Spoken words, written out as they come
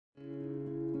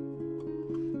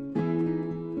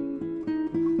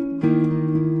Hello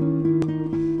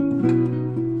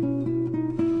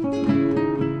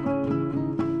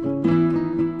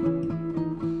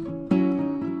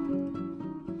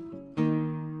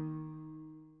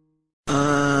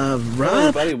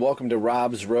everybody, welcome to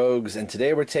Rob's Rogues, and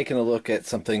today we're taking a look at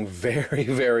something very,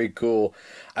 very cool.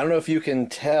 I don't know if you can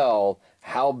tell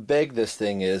how big this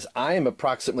thing is. I am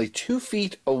approximately 2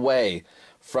 feet away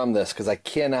from this because I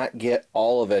cannot get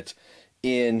all of it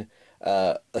in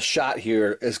a shot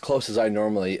here as close as I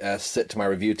normally sit to my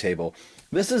review table.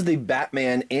 This is the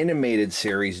Batman animated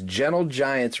series Gentle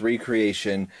Giant's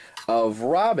recreation of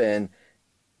Robin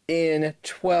in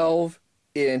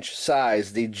 12-inch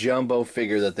size, the jumbo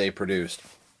figure that they produced.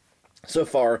 So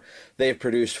far, they've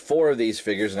produced 4 of these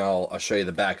figures, and I'll show you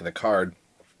the back of the card.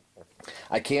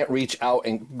 I can't reach out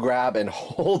and grab and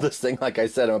hold this thing. Like I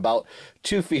said, I'm about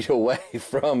 2 feet away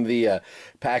from the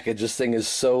package. This thing is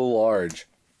so large.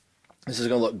 This is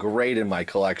going to look great in my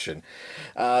collection.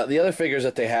 The other figures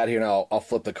that they had here, and I'll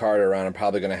flip the card around. I'm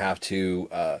probably going to have to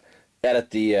edit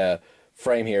the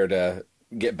frame here to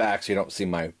get back so you don't see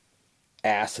my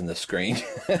ass in the screen.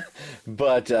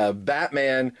 But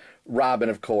Batman, Robin,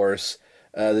 of course,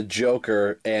 the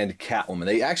Joker, and Catwoman.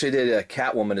 They actually did a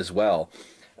Catwoman as well.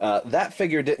 That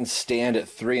figure didn't stand at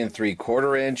 3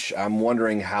 3/4 inch. I'm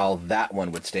wondering how that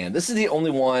one would stand. This is the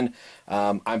only one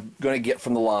I'm going to get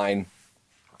from the line.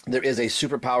 There is a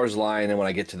Superpowers line, and when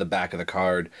I get to the back of the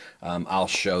card, I'll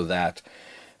show that.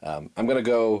 I'm going to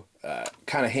go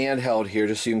kind of handheld here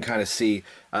just so you can kind of see.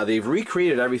 They've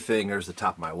recreated everything. There's the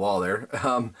top of my wall there.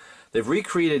 They've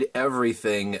recreated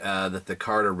everything that the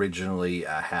card originally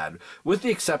had, with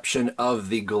the exception of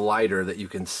the glider that you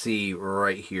can see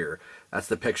right here. That's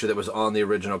the picture that was on the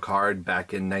original card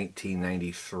back in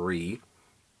 1993.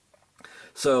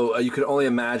 So you can only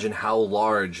imagine how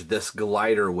large this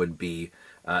glider would be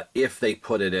if they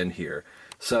put it in here.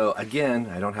 So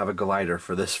again, I don't have a glider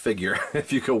for this figure.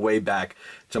 If you go way back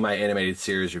to my animated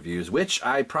series reviews, which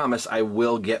I promise I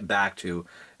will get back to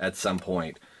at some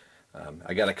point.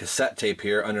 I got a cassette tape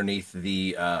here underneath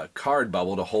the card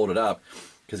bubble to hold it up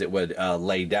because it would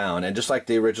lay down. And just like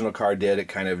the original card did, it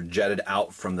kind of jetted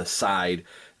out from the side.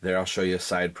 There, I'll show you a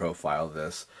side profile of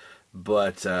this.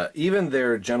 But even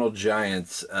their Gentle Giant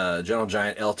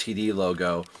LTD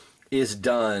logo is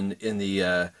done in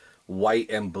the white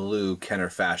and blue Kenner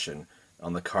fashion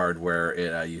on the card where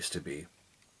it used to be.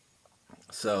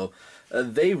 So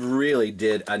they really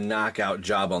did a knockout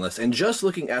job on this. And just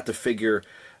looking at the figure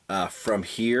from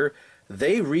here,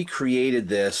 they recreated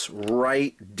this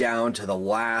right down to the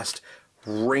last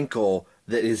wrinkle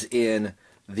that is in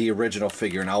the original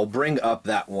figure. And I'll bring up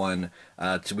that one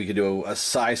so we could do a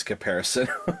size comparison.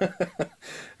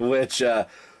 Which,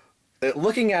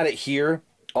 looking at it here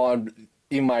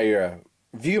in my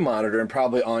view monitor and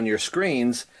probably on your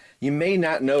screens, you may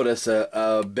not notice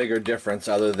a bigger difference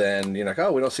other than, you know,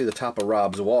 oh, we don't see the top of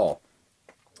Rob's wall.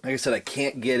 Like I said, I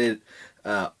can't get it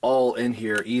all in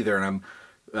here either, and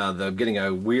I'm getting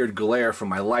a weird glare from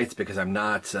my lights because I'm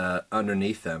not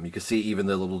underneath them. You can see even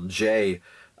the little J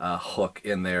hook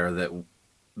in there that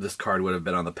this card would have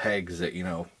been on the pegs at, you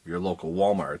know, your local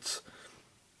Walmarts.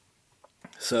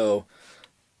 So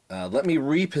let me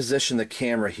reposition the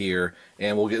camera here,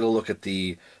 and we'll get a look at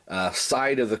the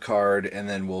side of the card, and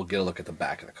then we'll get a look at the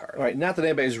back of the card. All right, not that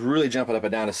anybody's really jumping up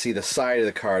and down to see the side of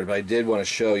the card, but I did want to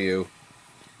show you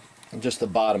just the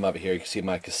bottom of it here. You can see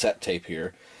my cassette tape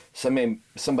here.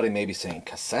 Somebody may be saying,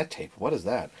 cassette tape? What is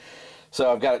that?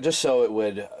 So I've got it just so it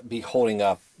would be holding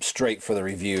up straight for the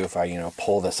review. If I, you know,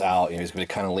 pull this out, you know, he's going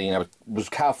to kind of lean. I was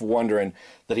kind of wondering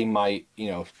that he might, you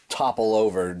know, topple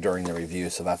over during the review,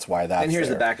 so that's why that's. And here's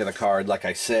the back of the card. Like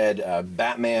I said,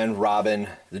 Batman, Robin,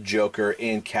 the Joker,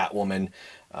 and Catwoman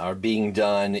are being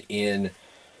done in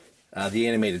the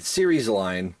animated series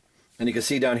line, and you can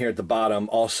see down here at the bottom,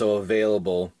 also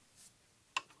available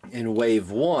in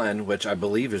Wave 1, which I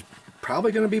believe is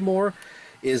probably going to be more,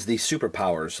 is the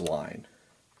Superpowers line.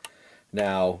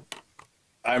 Now,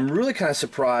 I'm really kind of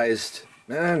surprised,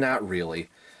 not really.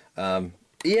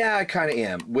 Yeah, I kind of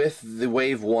am, with the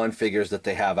Wave 1 figures that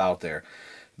they have out there.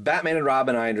 Batman and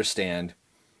Robin, I understand.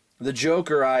 The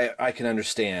Joker, I can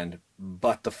understand.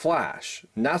 But the Flash,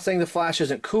 not saying the Flash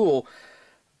isn't cool,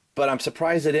 but I'm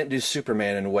surprised they didn't do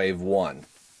Superman in Wave 1.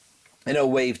 I know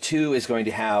Wave 2 is going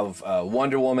to have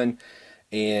Wonder Woman,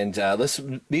 and this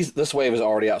wave is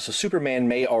already out, so Superman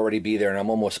may already be there, and I'm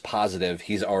almost positive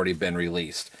he's already been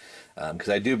released. Because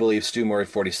I do believe Stu Murray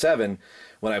 47,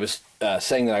 when I was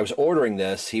saying that I was ordering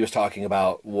this, he was talking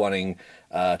about wanting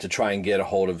to try and get a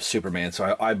hold of Superman,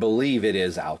 so I believe it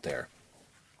is out there.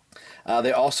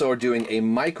 They also are doing a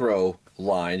micro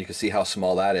line. You can see how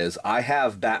small that is. I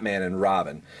have Batman and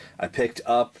Robin. I picked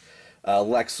up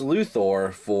Lex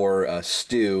Luthor for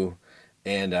Stu,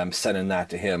 and I'm sending that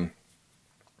to him.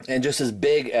 And just as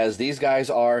big as these guys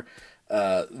are,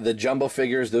 the jumbo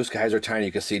figures, those guys are tiny.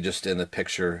 You can see just in the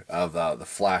picture of the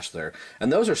flash there.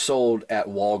 And those are sold at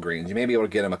Walgreens. You may be able to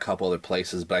get them a couple other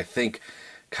places, but I think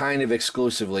kind of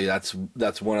exclusively that's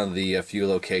one of the few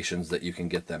locations that you can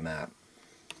get them at.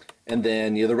 And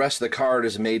then the rest of the card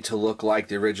is made to look like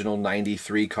the original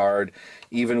 '93 card,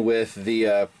 even with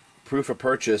the proof of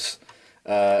purchase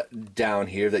down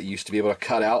here that you used to be able to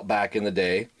cut out back in the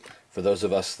day. For those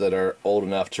of us that are old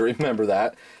enough to remember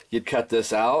that, you'd cut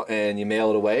this out and you mail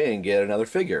it away and get another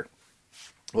figure,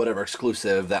 whatever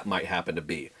exclusive that might happen to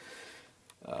be.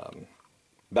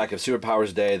 Back in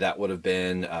Superpowers Day, that would have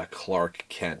been Clark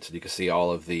Kent. You can see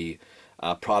all of the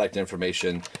product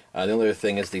information. The only other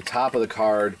thing is the top of the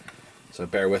card, so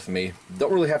bear with me.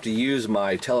 Don't really have to use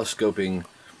my telescoping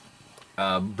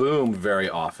boom very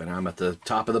often. I'm at the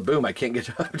top of the boom. I can't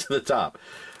get up to the top.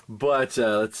 But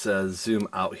let's zoom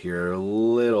out here a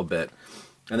little bit.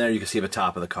 And there you can see the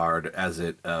top of the card as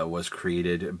it was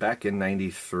created back in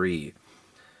 '93.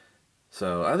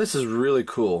 So this is really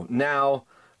cool. Now,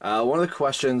 one of the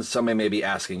questions somebody may be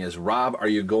asking is, Rob, are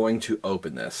you going to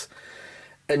open this?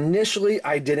 Initially,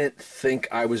 I didn't think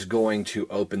I was going to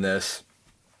open this.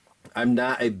 I'm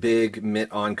not a big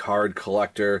mint-on-card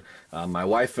collector. My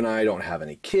wife and I don't have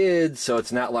any kids, so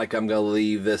it's not like I'm going to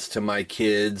leave this to my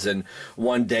kids and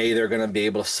one day they're going to be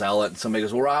able to sell it. And somebody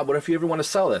goes, well, Rob, what if you ever want to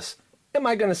sell this? Am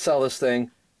I going to sell this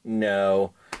thing?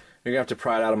 No. You're going to have to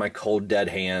pry it out of my cold, dead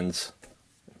hands.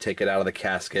 Take it out of the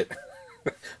casket.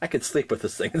 I could sleep with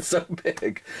this thing. It's so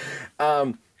big.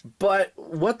 But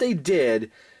what they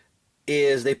did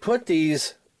is they put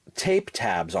these tape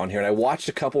tabs on here, and I watched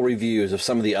a couple reviews of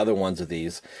some of the other ones of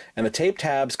these, and the tape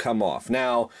tabs come off.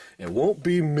 Now, it won't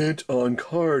be mint on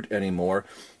card anymore,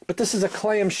 but this is a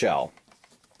clamshell.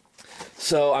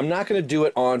 So I'm not going to do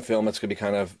it on film. It's going to be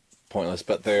kind of pointless,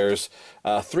 but there's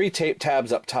 3 tape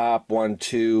tabs up top, 1,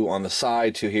 2 on the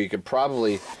side, 2 here. You could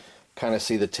probably kind of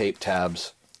see the tape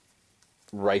tabs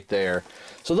right there.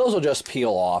 So those will just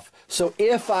peel off. So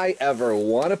if I ever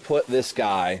want to put this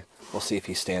guy, we'll see if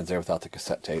he stands there without the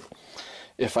cassette tape.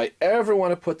 If I ever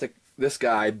want to put this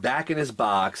guy back in his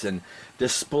box and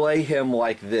display him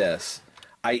like this,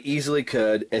 I easily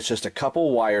could. It's just a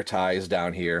couple wire ties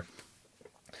down here.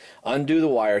 Undo the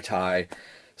wire tie.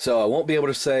 So I won't be able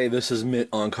to say this is mint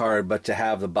on card, but to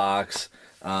have the box.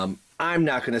 I'm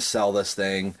not going to sell this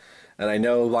thing. And I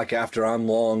know, like, after I'm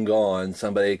long gone,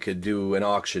 somebody could do an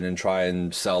auction and try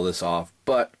and sell this off.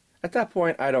 But at that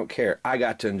point, I don't care. I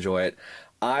got to enjoy it.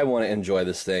 I want to enjoy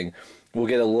this thing. We'll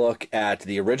get a look at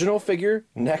the original figure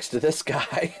next to this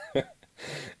guy.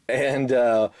 And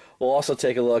we'll also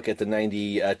take a look at the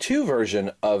 '92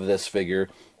 version of this figure,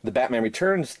 the Batman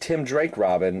Returns Tim Drake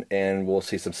Robin, and we'll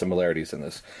see some similarities in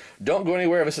this. Don't go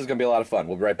anywhere. This is going to be a lot of fun.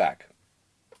 We'll be right back.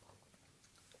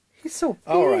 He's so big.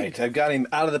 All right, I've got him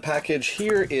out of the package.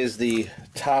 Here is the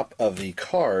top of the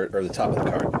card, or the top of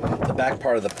the card, the back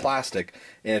part of the plastic,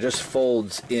 and it just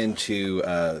folds into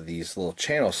these little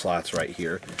channel slots right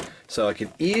here. So I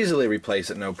can easily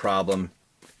replace it, no problem.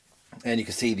 And you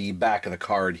can see the back of the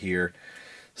card here.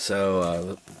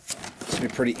 So this will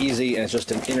be pretty easy, and it's just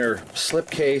an inner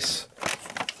slip case,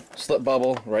 slip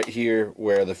bubble right here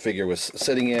where the figure was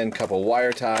sitting in, couple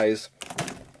wire ties,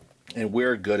 and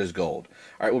we're good as gold.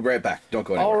 All right, we'll be right back. Don't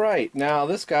go anywhere. All right, now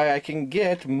this guy I can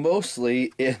get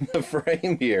mostly in the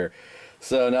frame here.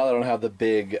 So now that I don't have the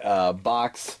big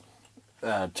box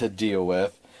to deal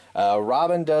with,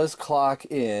 Robin does clock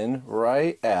in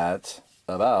right at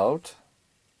about,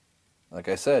 like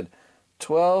I said,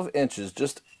 12 inches,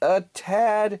 just a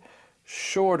tad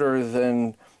shorter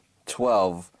than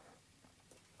 12.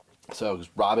 So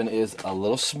Robin is a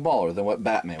little smaller than what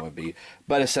Batman would be,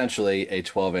 but essentially a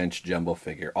 12-inch jumbo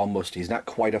figure. Almost, he's not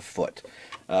quite a foot.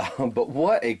 But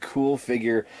what a cool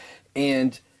figure.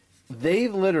 And they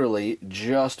literally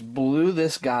just blew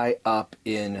this guy up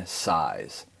in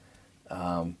size.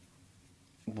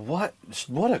 What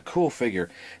a cool figure.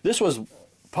 This was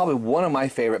probably one of my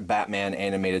favorite Batman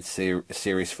animated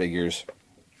series figures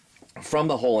from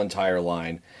the whole entire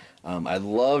line. I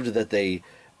loved that they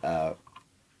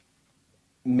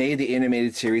made the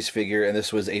animated series figure, and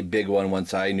this was a big one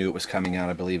once I knew it was coming out.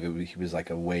 I believe he was like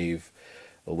a wave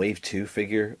 2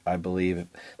 figure, I believe.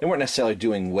 They weren't necessarily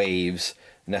doing waves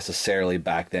necessarily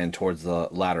back then towards the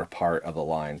latter part of the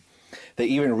line. They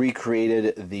even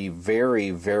recreated the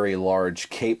very, very large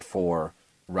cape for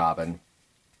Robin,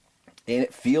 and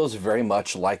it feels very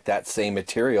much like that same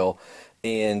material.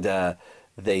 And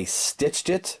They stitched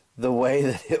it the way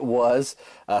that it was.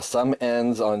 Some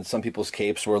ends on some people's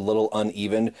capes were a little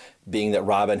uneven, being that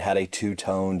Robin had a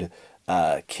two-toned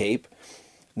cape.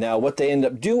 Now, what they end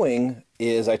up doing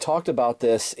is, I talked about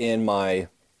this in my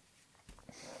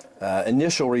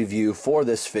initial review for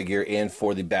this figure and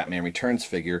for the Batman Returns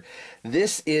figure.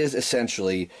 This is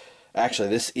essentially, actually,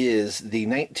 this is the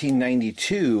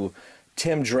 1992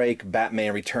 Tim Drake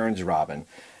Batman Returns Robin.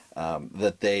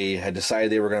 That they had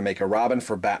decided they were going to make a Robin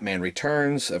for Batman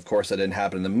Returns. Of course, that didn't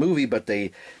happen in the movie, but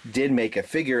they did make a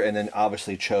figure, and then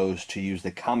obviously chose to use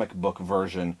the comic book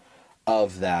version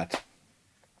of that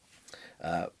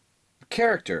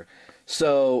character.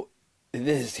 So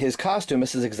his costume,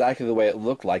 this is exactly the way it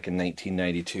looked like in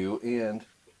 1992, and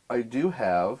I do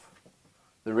have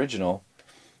the original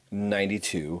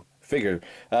 92 figure.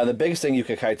 The biggest thing you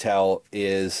can kind of tell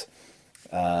is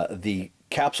the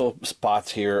capsule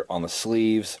spots here on the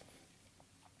sleeves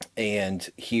and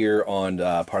here on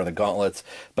part of the gauntlets,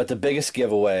 but the biggest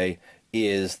giveaway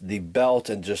is the belt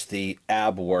and just the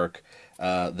ab work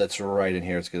that's right in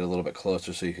here. Let's get a little bit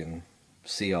closer so you can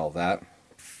see all that.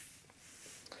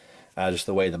 Just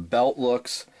the way the belt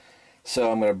looks.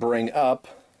 So I'm going to bring up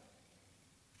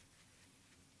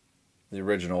the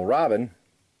original Robin.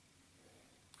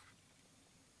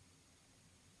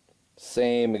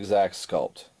 Same exact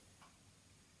sculpt.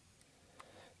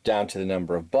 Down to the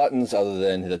number of buttons, other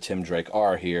than the Tim Drake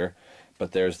R here.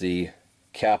 But there's the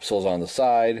capsules on the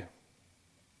side,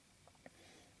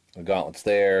 the gauntlets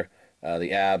there,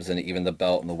 the abs, and even the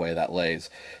belt and the way that lays.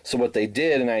 So what they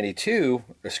did in 93,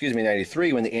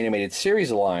 when the animated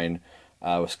series line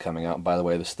was coming out, and by the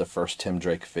way, this is the first Tim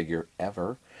Drake figure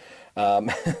ever,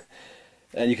 and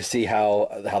you can see how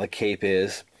the cape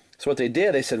is. So what they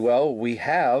did, they said, well, we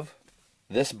have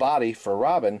this body for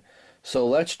Robin, so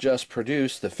let's just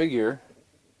produce the figure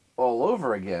all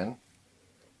over again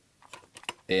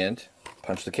and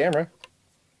punch the camera.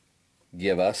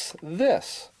 Give us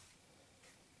this.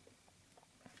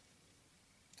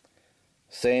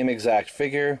 Same exact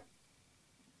figure,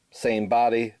 same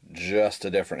body, just a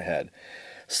different head.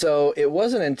 So it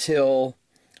wasn't until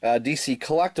DC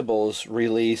Collectibles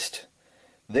released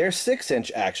their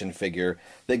 6-inch action figure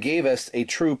that gave us a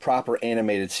true proper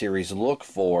animated series look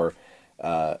for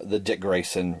the Dick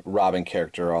Grayson Robin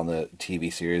character on the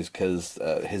TV series, because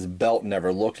his belt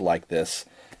never looked like this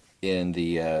in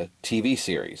the TV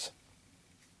series,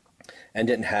 and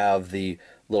didn't have the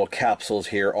little capsules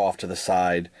here off to the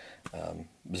side. It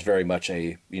was very much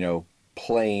a,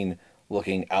 plain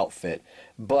looking outfit.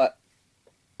 But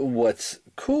what's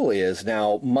cool is,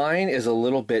 now mine is a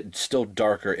little bit still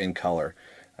darker in color.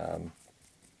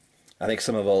 I think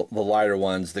some of the lighter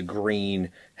ones, the green,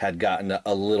 had gotten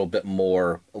a little bit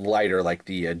more lighter, like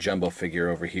the jumbo figure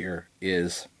over here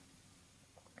is.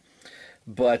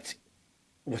 But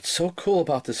what's so cool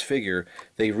about this figure,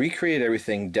 they recreated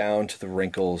everything down to the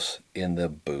wrinkles in the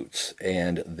boots.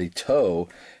 And the toe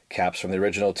caps from the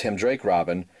original Tim Drake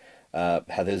Robin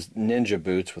had his ninja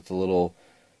boots with the little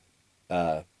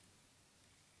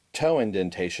toe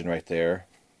indentation right there.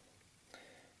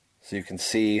 So you can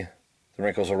see the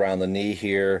wrinkles around the knee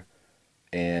here,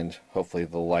 and hopefully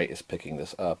the light is picking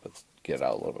this up. Let's get it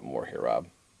out a little bit more here, Rob.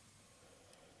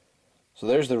 So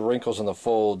there's the wrinkles and the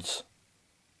folds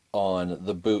on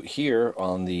the boot here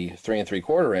on the 3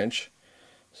 3/4 inch.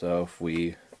 So if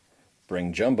we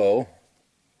bring Jumbo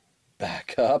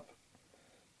back up,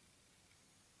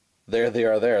 there they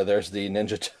are there. There's the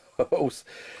ninja toes.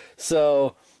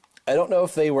 So I don't know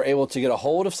if they were able to get a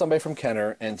hold of somebody from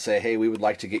Kenner and say, hey, we would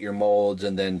like to get your molds,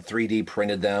 and then 3D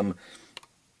printed them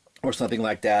or something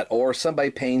like that, or somebody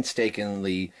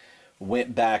painstakingly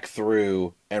went back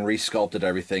through and resculpted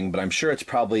everything, but I'm sure it's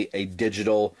probably a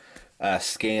digital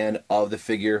scan of the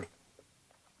figure.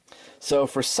 So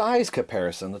for size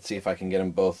comparison, let's see if I can get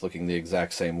them both looking the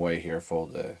exact same way here.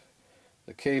 Fold the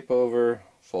cape over,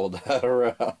 fold that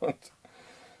around.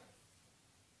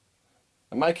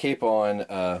 And my cape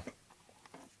on,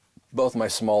 both my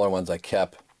smaller ones I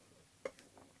kept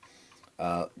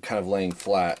kind of laying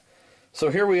flat. So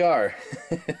here we are.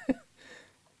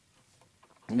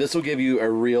 This will give you a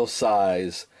real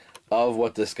size of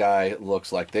what this guy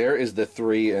looks like. There is the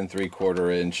 3 3/4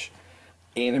 inch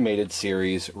animated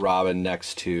series Robin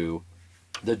next to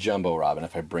the Jumbo Robin,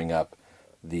 if I bring up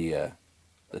the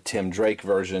Tim Drake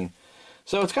version.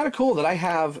 So it's kind of cool that I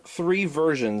have 3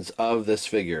 versions of this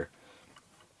figure.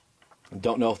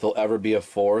 Don't know if there'll ever be a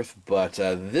 4th, but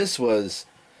this was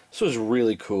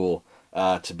really cool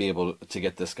to be able to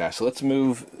get this guy. So let's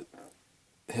move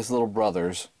his little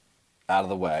brothers out of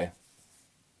the way.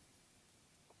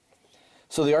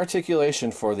 So the articulation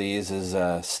for these is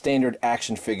standard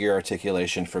action figure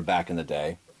articulation for back in the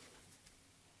day.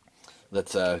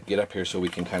 Let's get up here so we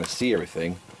can kind of see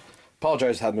everything.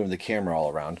 Apologize for having moved the camera all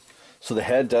around. So the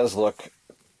head does look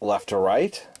left to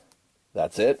right.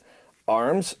 That's it.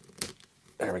 Arms,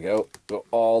 there we go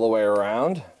all the way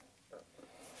around.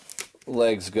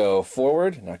 Legs go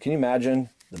forward. Now can you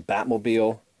imagine the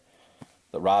Batmobile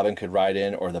that Robin could ride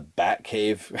in, or the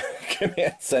Batcave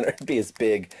command center? It'd be as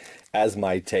big as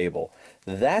my table.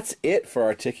 That's it for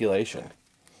articulation.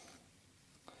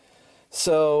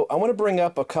 So I want to bring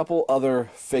up a couple other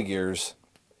figures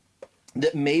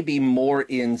that may be more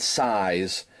in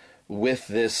size with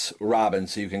this Robin,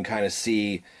 so you can kind of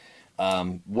see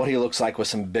what he looks like with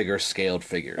some bigger scaled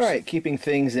figures. All right, keeping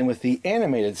things in with the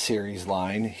animated series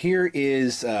line, here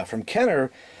is from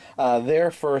Kenner, their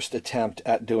first attempt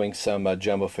at doing some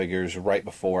jumbo figures right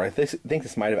before. I think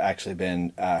this might have actually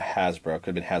been Hasbro. It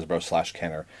could have been Hasbro /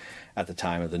 Kenner at the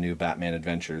time of the new Batman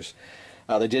Adventures.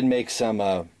 They did make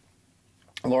some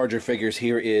larger figures.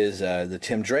 Here is the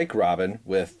Tim Drake Robin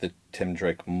with the Tim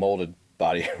Drake molded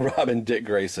body Robin, Dick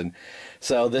Grayson.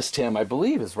 So this Tim, I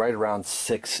believe, is right around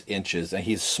 6 inches, and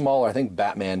he's smaller. I think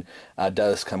Batman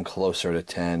does come closer to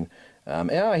 10.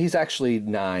 Yeah, he's actually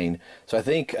 9. So I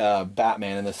think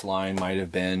Batman in this line might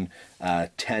have been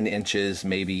 10 inches,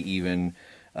 maybe even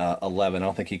 11. I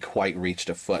don't think he quite reached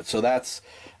a foot. So that's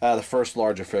the first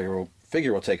larger figure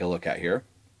we'll take a look at here.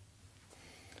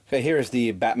 Okay, here's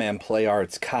the Batman Play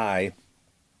Arts Kai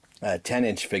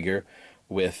 10-inch figure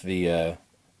with the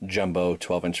jumbo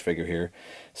 12-inch figure here.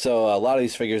 So a lot of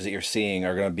these figures that you're seeing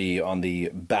are going to be on the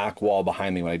back wall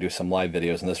behind me when I do some live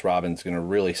videos, and this Robin's going to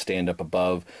really stand up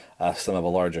above some of the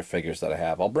larger figures that I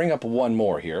have. I'll bring up one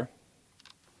more here.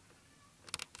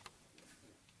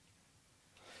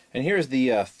 And here's the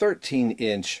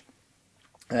 13-inch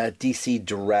DC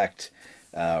Direct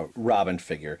Robin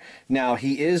figure. Now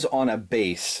he is on a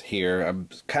base here.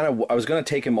 I was going to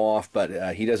take him off,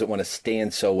 but he doesn't want to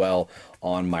stand so well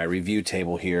on my review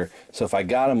table here. So if I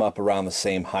got him up around the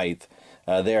same height,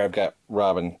 there I've got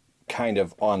Robin kind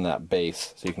of on that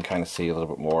base, so you can kind of see a little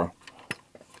bit more.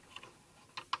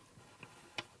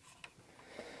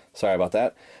 Sorry about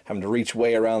that. Having to reach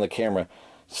way around the camera.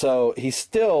 So he's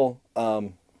still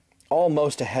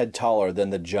almost a head taller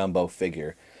than the jumbo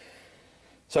figure.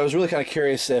 So I was really kind of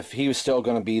curious if he was still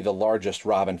going to be the largest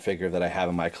Robin figure that I have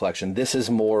in my collection. This is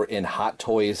more in Hot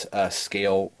Toys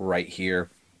scale right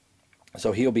here.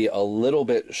 So he'll be a little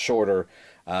bit shorter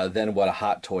than what a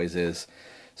Hot Toys is.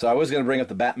 So I was going to bring up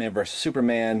the Batman vs.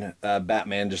 Superman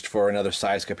Batman just for another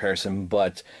size comparison,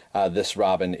 but this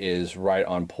Robin is right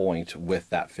on point with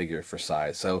that figure for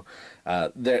size. So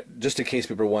just in case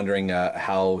people are wondering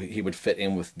how he would fit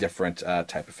in with different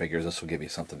type of figures, this will give you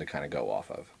something to kind of go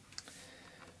off of.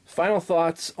 Final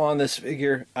thoughts on this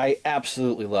figure. I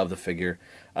absolutely love the figure.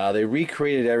 They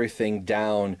recreated everything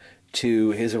down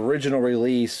to his original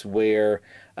release where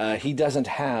he doesn't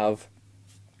have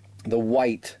the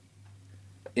white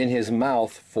in his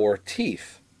mouth for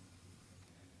teeth.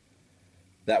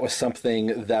 That was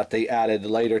something that they added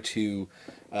later to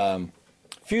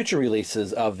future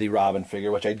releases of the Robin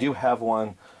figure, which I do have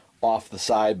one off the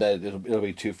side, but it'll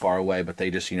be too far away. But they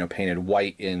just, painted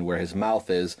white in where his mouth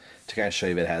is to kind of show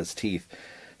you that it has teeth.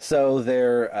 So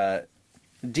their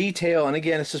detail, and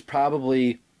again, this is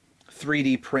probably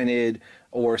 3D printed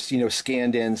or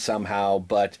scanned in somehow,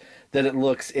 but that it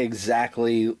looks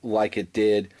exactly like it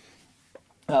did.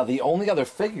 The only other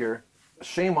figure,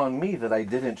 shame on me, that I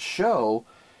didn't show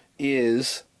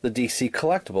is the DC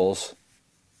Collectibles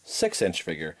 6-inch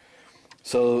figure.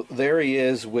 So there he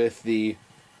is with the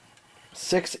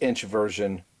 6-inch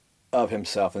version of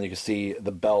himself, and you can see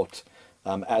the belt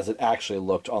as it actually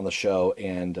looked on the show,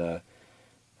 and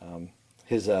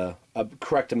his a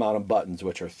correct amount of buttons,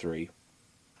 which are 3.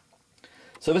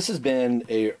 So this has been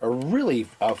a really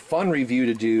fun review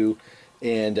to do,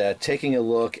 and taking a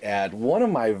look at one of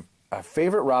my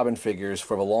favorite Robin figures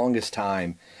for the longest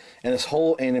time, and this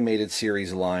whole animated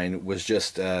series line was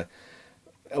just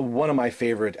one of my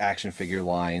favorite action figure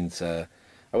lines.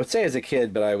 I would say as a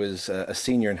kid, but I was a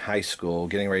senior in high school,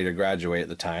 getting ready to graduate at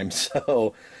the time.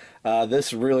 So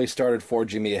this really started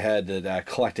forging me ahead that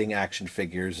collecting action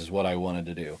figures is what I wanted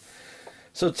to do.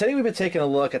 So today we've been taking a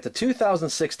look at the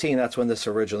 2016, that's when this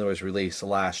originally was released,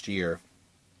 last year.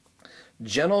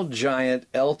 Gentle Giant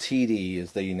Ltd.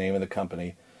 is the name of the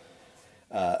company.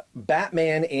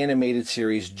 Batman Animated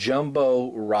Series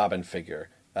Jumbo Robin figure.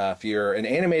 If you're an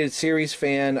animated series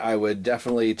fan, I would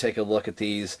definitely take a look at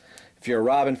these. If you're a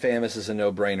Robin fan, this is a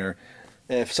no-brainer.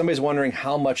 If somebody's wondering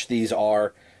how much these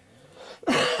are,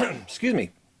 excuse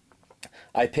me,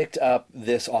 I picked up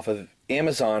this off of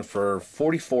Amazon for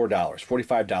 $44,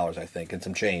 $45, I think, and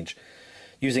some change.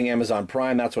 Using Amazon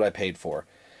Prime, that's what I paid for.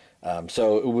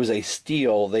 So it was a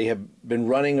steal. They have been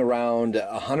running around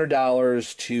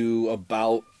 $100 to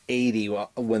about $80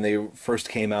 when they first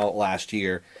came out last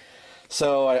year.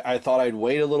 So I thought I'd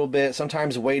wait a little bit.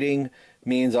 Sometimes waiting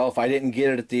means, oh, if I didn't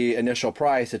get it at the initial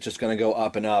price, it's just going to go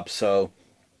up and up. So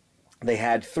they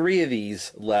had 3 of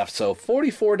these left. So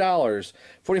 $44,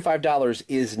 $45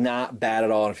 is not bad at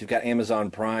all. And if you've got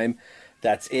Amazon Prime,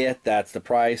 that's it. That's the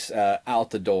price out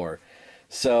the door.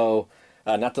 So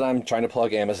not that I'm trying to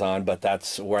plug Amazon, but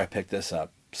that's where I picked this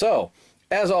up. So,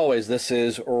 as always, this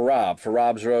is Rob for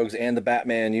Rob's Rogues and the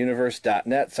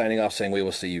BatmanUniverse.net signing off saying we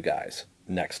will see you guys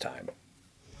next time.